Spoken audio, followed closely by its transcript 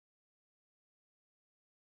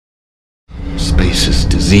crisis,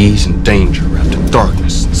 disease, and danger wrapped in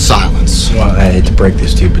darkness and silence. Well, I hate to break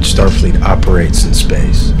this to you, but Starfleet operates in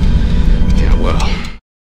space. Yeah, well...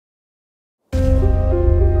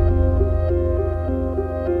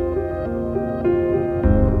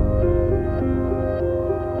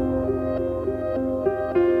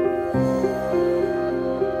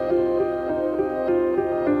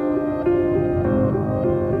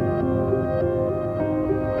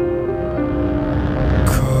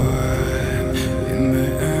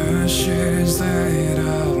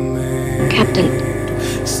 Captain,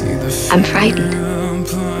 I'm frightened.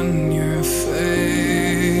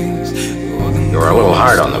 You were a little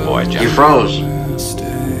hard on the boy, Jim. He froze.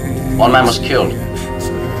 One man was killed.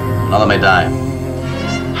 Another may die.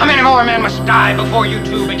 How many more men must die before you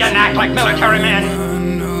two begin to act like military men?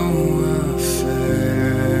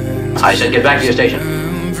 I said get back to your station.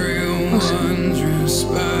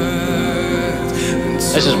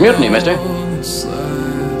 This is mutiny, mister.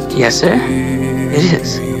 Yes, sir. It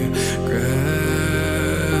is.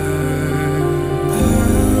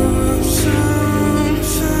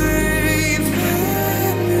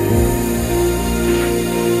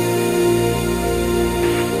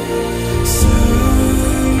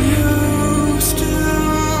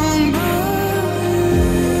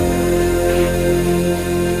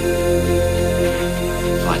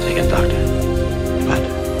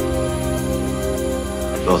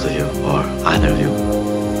 Both of you, or either of you,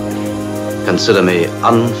 consider me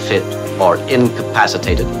unfit or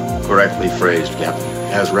incapacitated. Correctly phrased, Captain,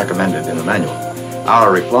 as recommended in the manual.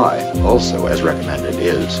 Our reply, also as recommended,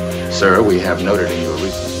 is, sir, we have noted in your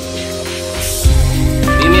reason.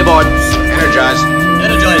 Beam me aboard. Energize.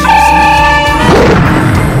 Energize.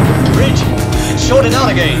 Bridge, it's shorting out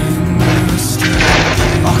again.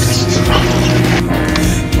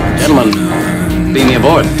 Gentlemen, beam me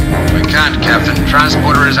aboard. We can't, Captain.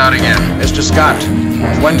 Transporter is out again. Mr. Scott,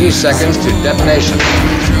 20 seconds to detonation.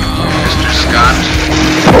 Mr. Scott.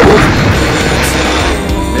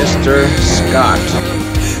 Mr. Scott.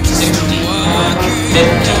 60,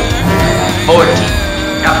 50, 40.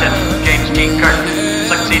 Captain James T. Kirk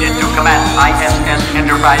succeeded to command ISS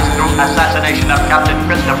Enterprise through assassination of Captain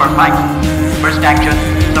Christopher Pike. First action,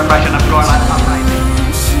 suppression of shoreline uprising.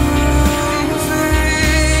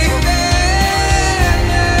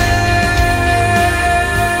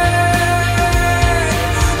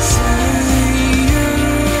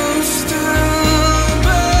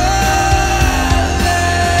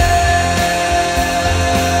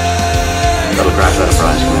 Shuttlecraft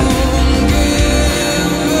Enterprise, come in.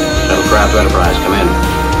 Shuttlecraft Enterprise, come in.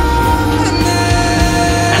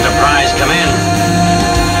 Enterprise, come in.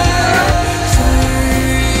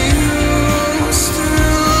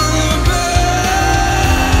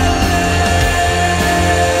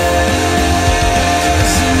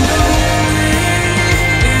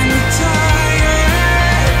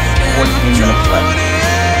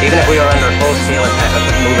 Even if we are under full-scale attack, I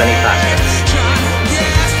couldn't move any faster.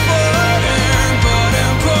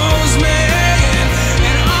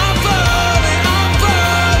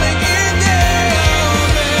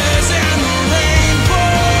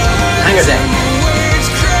 Hangar deck.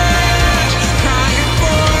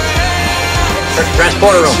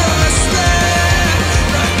 Transporter room.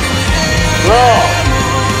 Roll.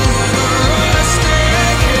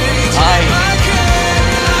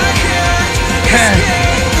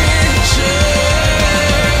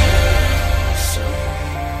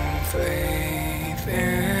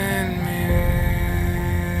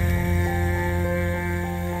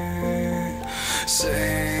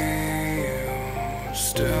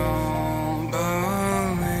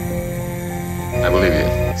 I believe you.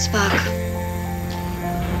 Spock,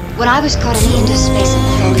 when I was caught in the interspace of the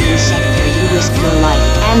Folian sector, you risked your life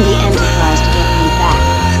and the Enterprise to get me back.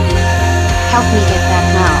 Help me get back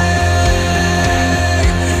now.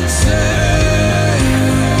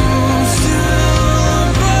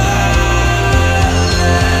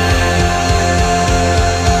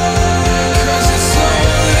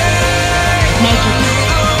 Make it.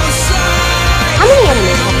 How many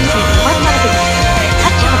enemies have you seen? What part of it?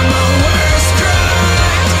 Touch of it.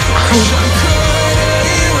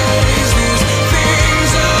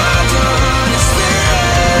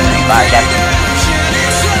 Bye, Captain.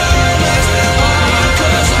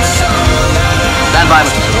 Stand by,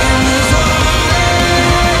 Mr. Sulu.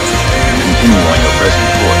 Continue on your present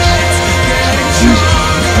course. Use it.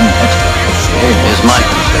 It is my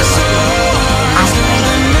concern, my friend.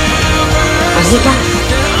 Anita?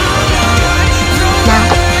 Now?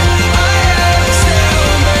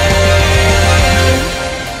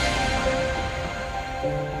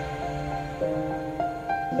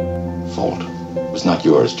 Fault was not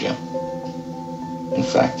yours, Jim. In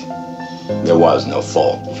fact, there was no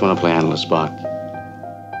fault. If you want to play Analyst Spock,